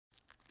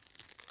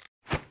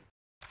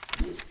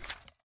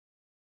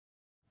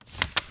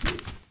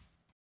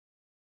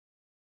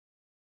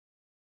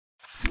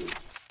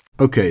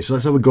Okay, so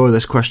let's have a go at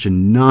this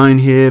question 9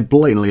 here,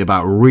 blatantly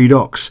about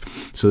redox.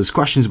 So this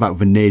question is about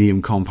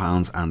vanadium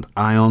compounds and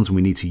ions, and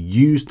we need to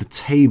use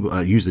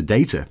the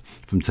data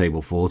from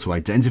table 4 to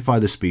identify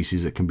the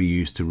species that can be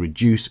used to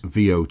reduce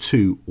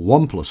VO2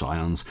 1+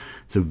 ions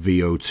to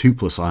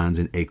VO2+ ions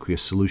in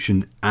aqueous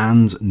solution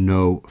and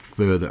no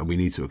further. And we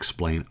need to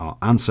explain our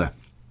answer.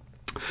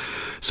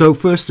 So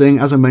first thing,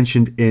 as I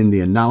mentioned in the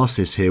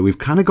analysis here, we've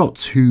kind of got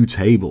two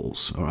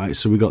tables, all right?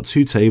 So we've got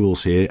two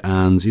tables here,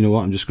 and you know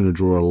what? I'm just going to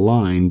draw a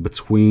line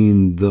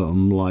between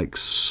them like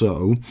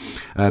so,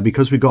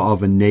 because we've got our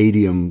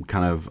vanadium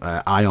kind of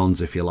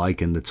ions, if you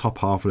like, in the top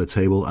half of the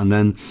table, and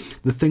then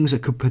the things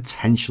that could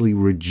potentially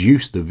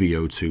reduce the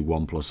VO2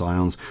 1+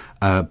 ions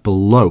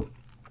below.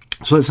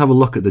 So let's have a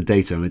look at the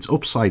data, and it's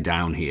upside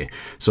down here.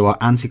 So our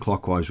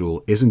anti-clockwise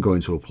rule isn't going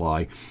to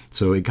apply.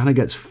 So it kind of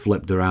gets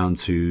flipped around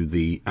to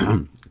the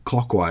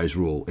clockwise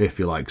rule, if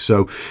you like.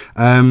 So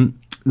the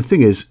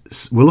thing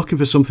is, we're looking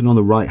for something on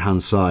the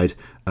right-hand side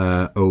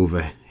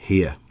over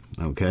here,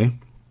 okay?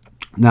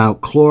 Now,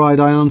 chloride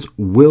ions,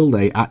 will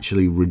they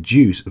actually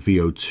reduce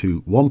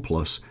VO2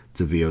 1+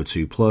 to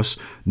VO2+?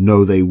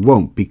 No, they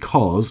won't,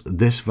 because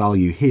this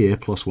value here,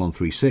 plus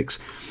 136,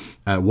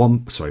 plus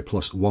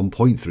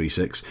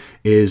 1.36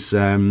 is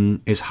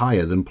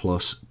higher than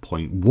plus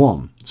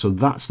 0.1, so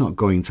that's not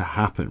going to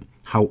happen.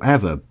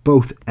 However,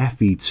 both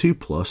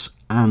Fe2+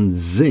 and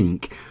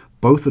zinc,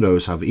 both of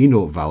those have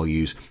E0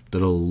 values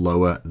that are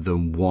lower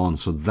than 1,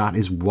 so that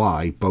is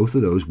why both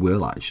of those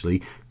will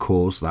actually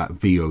cause that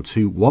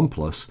VO2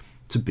 1+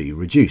 to be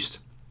reduced.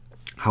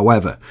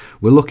 However,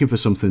 we're looking for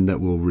something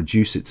that will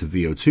reduce it to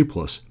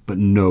VO2+, but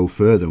no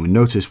further. We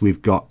notice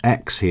we've got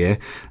X here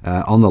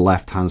on the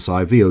left-hand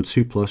side,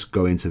 VO2+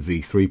 going to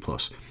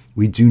V3+.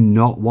 We do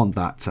not want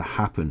that to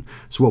happen.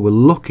 So what we're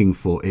looking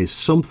for is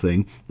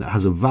something that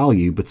has a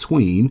value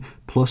between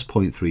plus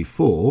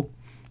 0.34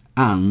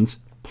 and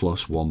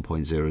plus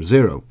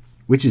 1.00,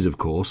 which is, of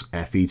course,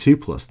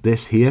 Fe2+.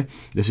 This here,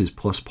 this is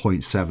plus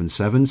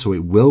 0.77, so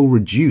it will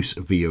reduce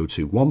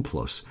VO2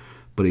 1+,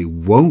 but it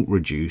won't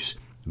reduce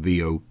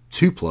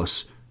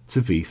VO2+ to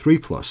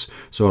V3+.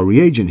 So our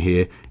reagent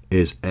here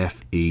is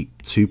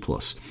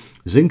Fe2+.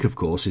 Zinc, of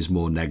course, is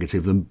more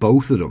negative than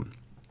both of them.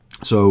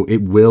 So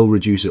it will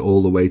reduce it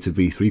all the way to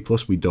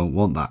V3+. We don't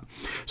want that.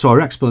 So our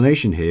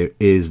explanation here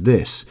is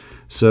this.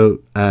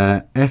 So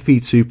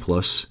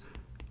Fe2+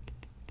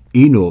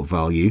 E0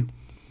 value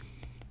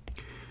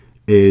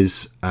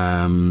is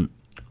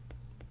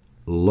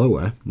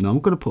lower. No, I'm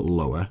going to put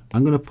lower.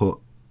 I'm going to put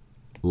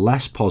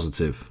less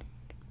positive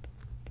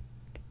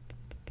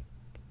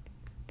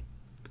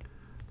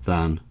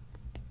than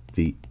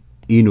the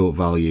E0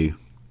 value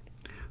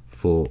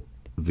for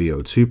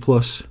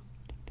VO2+,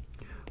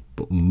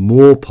 but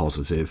more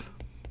positive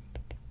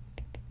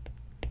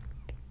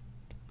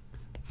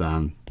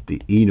than the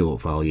E0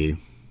 value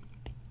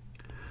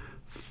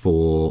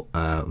for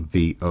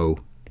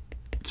VO2+.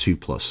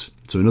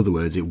 So in other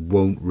words, it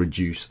won't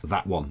reduce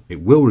that one.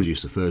 It will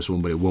reduce the first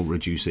one, but it won't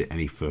reduce it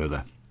any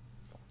further.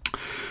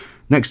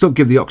 Next up,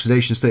 give the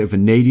oxidation state of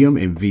vanadium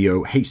in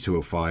VO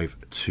H2O5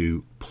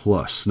 2+.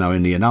 Now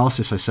in the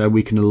analysis I said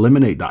we can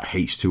eliminate that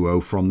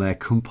H2O from there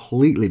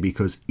completely,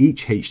 because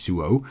each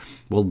H2O,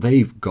 well,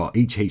 they've got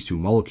each H2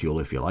 molecule,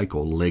 if you like,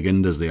 or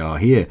ligand as they are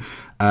here,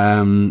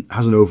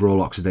 has an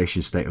overall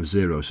oxidation state of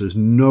 0. So there's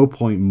no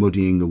point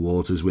muddying the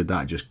waters with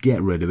that, just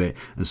get rid of it.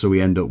 And so we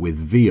end up with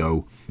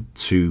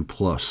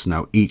VO2+.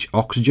 Now each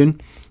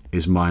oxygen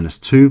is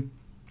 -2.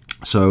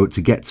 So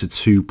to get to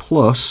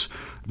 2+,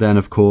 then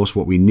of course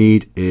what we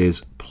need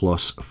is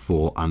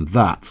 +4, and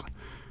that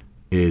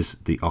is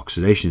the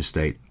oxidation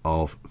state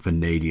of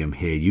vanadium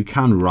here. You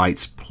can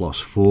write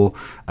 +4.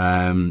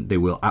 They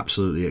will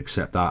absolutely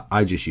accept that.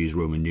 I just use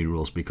Roman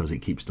numerals because it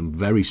keeps them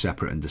very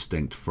separate and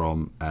distinct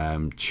from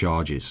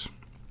charges.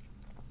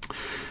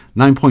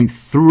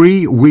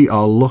 9.3, we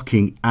are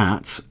looking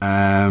at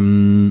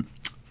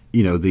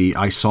you know, the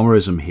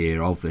isomerism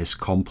here of this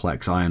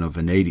complex ion of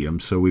vanadium.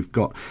 So we've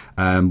got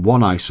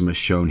one isomer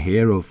shown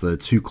here of the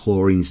two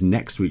chlorines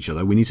next to each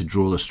other. We need to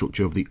draw the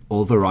structure of the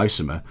other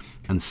isomer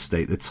and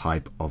state the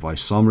type of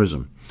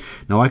isomerism.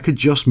 Now I could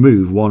just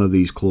move one of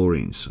these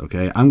chlorines.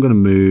 Okay, I'm going to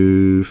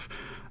move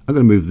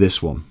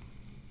this one.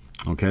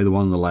 Okay, the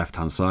one on the left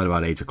hand side,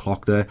 about 8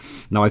 o'clock there.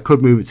 Now I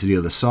could move it to the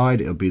other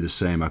side, it'll be the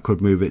same. I could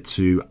move it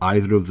to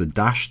either of the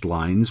dashed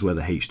lines where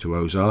the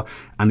H2Os are,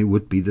 and it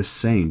would be the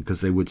same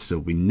because they would still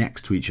be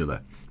next to each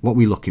other. What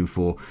we're looking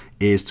for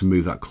is to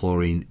move that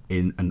chlorine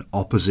in an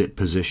opposite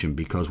position,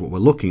 because what we're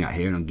looking at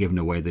here, and I'm giving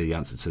away the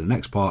answer to the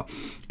next part,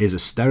 is a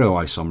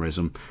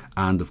stereoisomerism,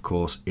 and of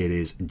course it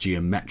is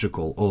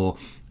geometrical, or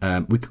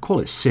we could call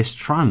it Sis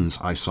Trans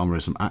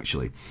Isomerism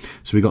actually.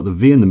 So we got the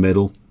V in the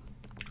middle.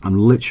 I'm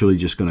literally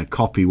just going to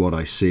copy what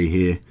I see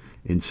here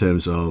in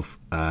terms of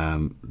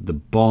the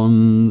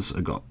bonds.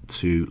 I've got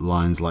two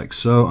lines like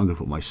so. I'm going to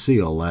put my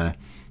Cl there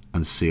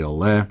and Cl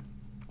there,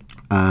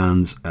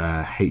 and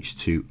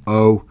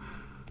H2O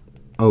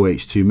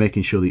OH2,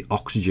 making sure the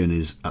oxygen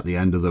is at the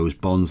end of those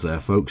bonds there,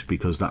 folks,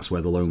 because that's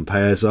where the lone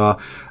pairs are.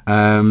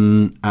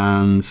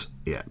 And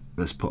yeah,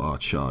 let's put our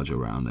charge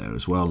around there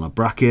as well in our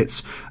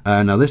brackets.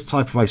 Now this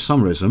type of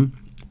isomerism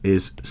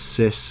is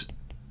Sis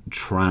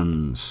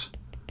Trans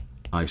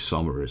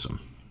Isomerism.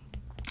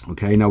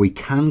 Okay, now we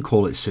can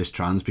call it cis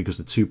trans because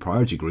the two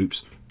priority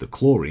groups, the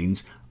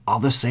chlorines, are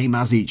the same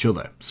as each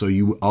other. So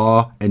you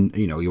are,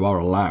 you are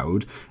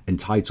allowed,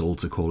 entitled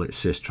to call it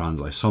cis trans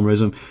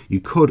isomerism.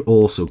 You could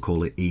also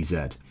call it EZ.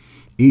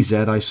 EZ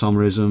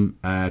isomerism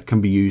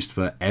can be used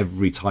for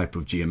every type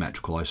of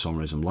geometrical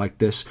isomerism like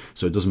this.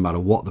 So it doesn't matter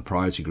what the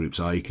priority groups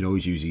are, you can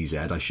always use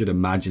EZ. I should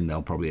imagine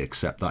they'll probably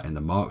accept that in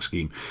the mark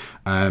scheme.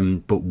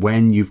 But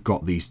when you've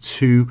got these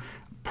two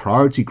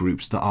priority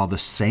groups that are the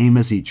same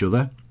as each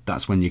other,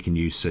 that's when you can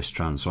use cis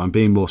trans. So I'm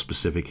being more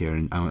specific here,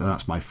 and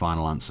that's my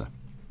final answer.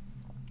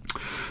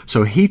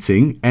 So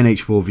heating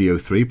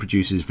NH4VO3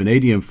 produces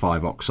vanadium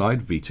 5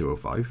 oxide,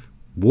 V2O5,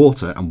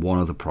 water, and one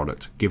other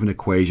product. Give an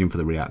equation for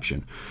the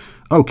reaction.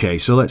 Okay,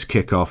 so let's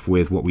kick off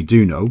with what we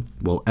do know.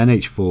 Well,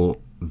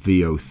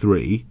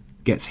 NH4VO3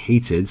 gets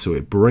heated, so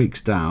it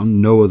breaks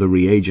down, no other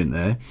reagent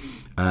there,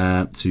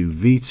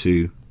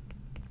 to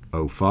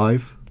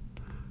V2O5.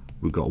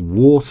 We've got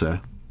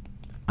water,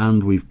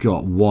 and we've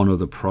got one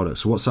other product.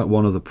 So what's that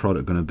one other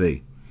product going to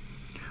be?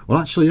 Well,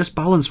 actually, let's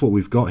balance what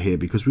we've got here,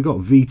 because we've got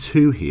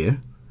V2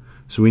 here.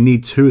 So we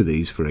need two of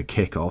these for a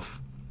kickoff.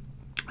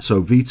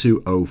 So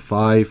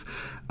V2O5,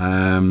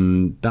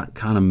 that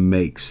kind of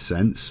makes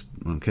sense,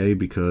 okay,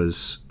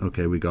 because,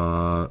 okay, we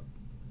got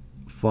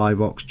 5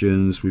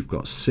 oxygens, we've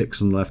got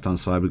 6 on the left-hand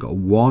side, we've got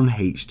 1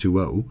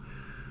 H2O.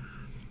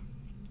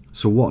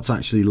 So what's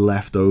actually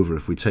left over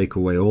if we take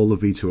away all the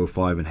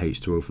V2O5 and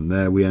H2O from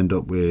there? We end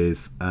up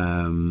with,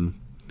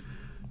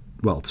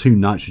 well, 2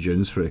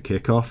 nitrogens for a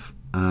kickoff.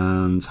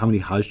 And how many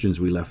hydrogens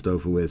are we left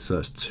over with? So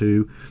that's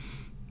 2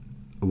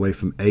 away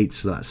from 8,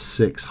 so that's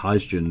 6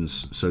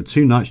 hydrogens. So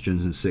 2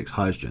 nitrogens and 6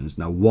 hydrogens.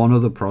 Now one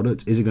other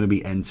product, is it going to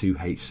be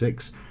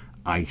N2H6?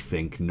 I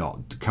think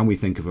not. Can we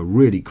think of a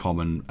really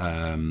common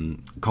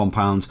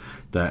compound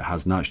that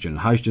has nitrogen and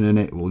hydrogen in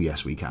it? Well,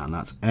 yes, we can.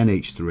 That's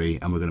NH3,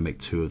 and we're going to make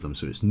 2 of them.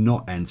 So it's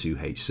not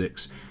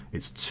N2H6,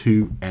 it's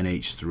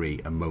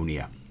 2NH3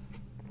 ammonia.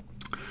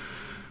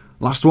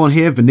 Last one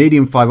here,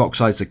 vanadium 5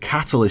 oxide is a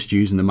catalyst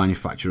used in the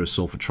manufacture of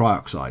sulfur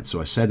trioxide.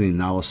 So I said in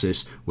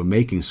analysis, we're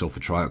making sulfur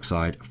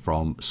trioxide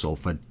from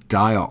sulfur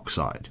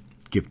dioxide.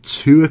 Give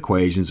 2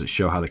 equations that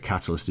show how the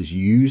catalyst is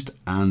used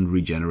and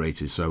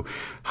regenerated. So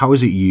how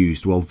is it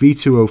used? Well,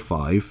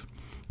 V2O5,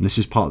 and this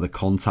is part of the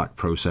contact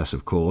process,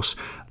 of course,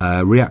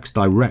 reacts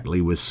directly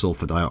with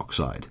sulfur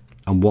dioxide.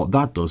 And what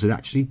that does, it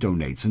actually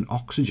donates an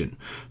oxygen.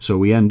 So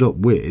we end up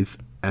with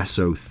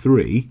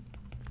SO3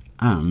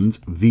 and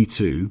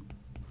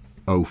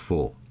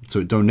V2O4.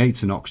 So it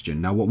donates an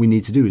oxygen. Now what we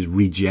need to do is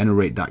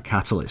regenerate that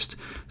catalyst.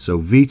 So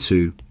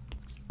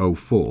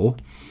V2O4.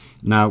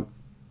 Now,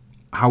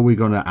 how are we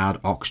going to add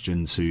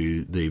oxygen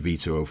to the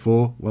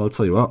V2O4? Well, I'll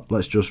tell you what,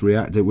 let's just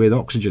react it with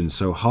oxygen.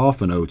 So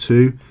half an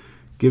O2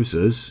 gives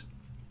us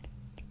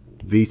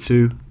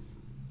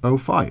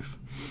V2O5.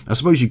 I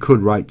suppose you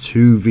could write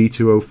 2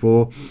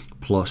 V2O4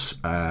 plus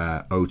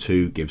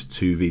O2 gives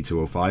 2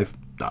 V2O5.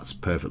 That's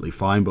perfectly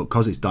fine, but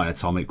because it's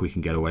diatomic, we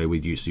can get away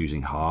with just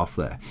using half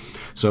there.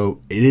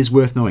 So it is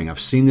worth knowing. I've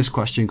seen this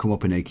question come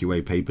up in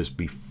AQA papers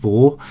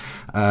before.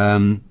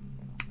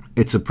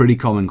 It's a pretty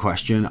common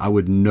question. I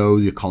would know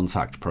the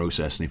contact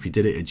process, and if you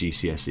did it at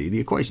GCSE, the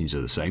equations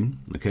are the same.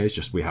 Okay, it's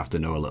just we have to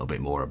know a little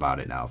bit more about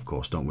it now, of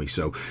course, don't we?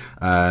 So,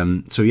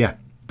 so yeah,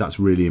 that's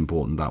really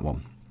important, that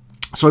one.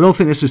 So I don't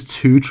think this is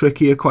too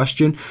tricky a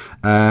question.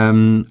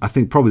 I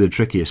think probably the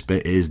trickiest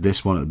bit is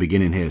this one at the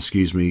beginning here.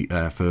 Excuse me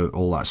for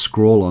all that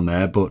scroll on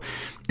there, but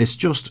it's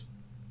just,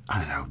 I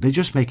don't know, they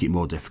just make it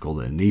more difficult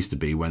than it needs to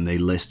be when they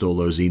list all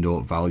those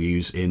E0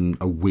 values in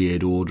a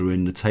weird order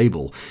in the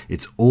table.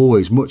 It's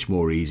always much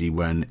more easy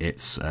when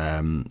it's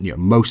you know,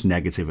 most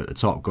negative at the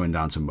top going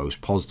down to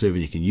most positive,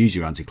 and you can use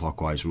your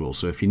anti-clockwise rule.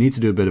 So if you need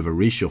to do a bit of a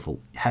reshuffle,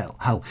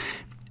 hell,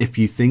 if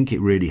you think it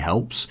really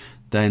helps,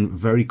 then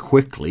very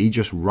quickly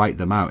just write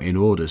them out in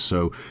order.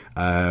 So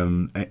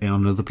on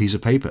another piece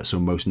of paper, so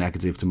most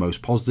negative to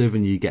most positive,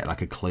 and you get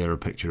like a clearer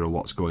picture of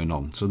what's going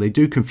on. So they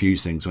do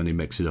confuse things when they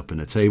mix it up in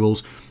the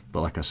tables,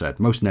 but like I said,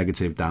 most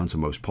negative down to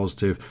most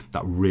positive,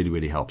 that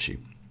really helps you.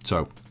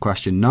 So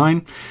question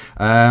 9,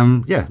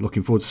 yeah,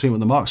 looking forward to seeing what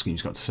the mark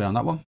scheme's got to say on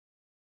that one.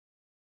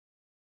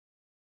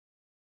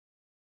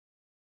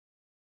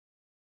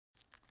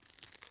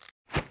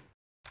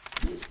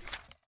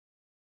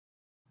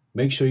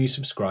 Make sure you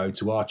subscribe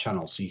to our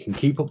channel so you can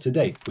keep up to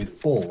date with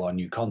all our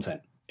new content.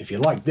 If you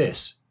like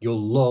this,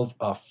 you'll love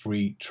our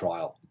free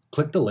trial.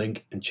 Click the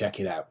link and check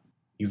it out.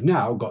 You've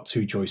now got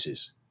 2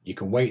 choices. You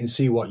can wait and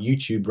see what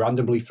YouTube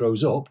randomly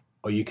throws up,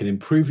 or you can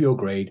improve your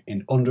grade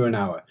in under an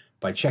hour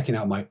by checking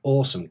out my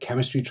awesome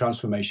chemistry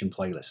transformation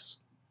playlists.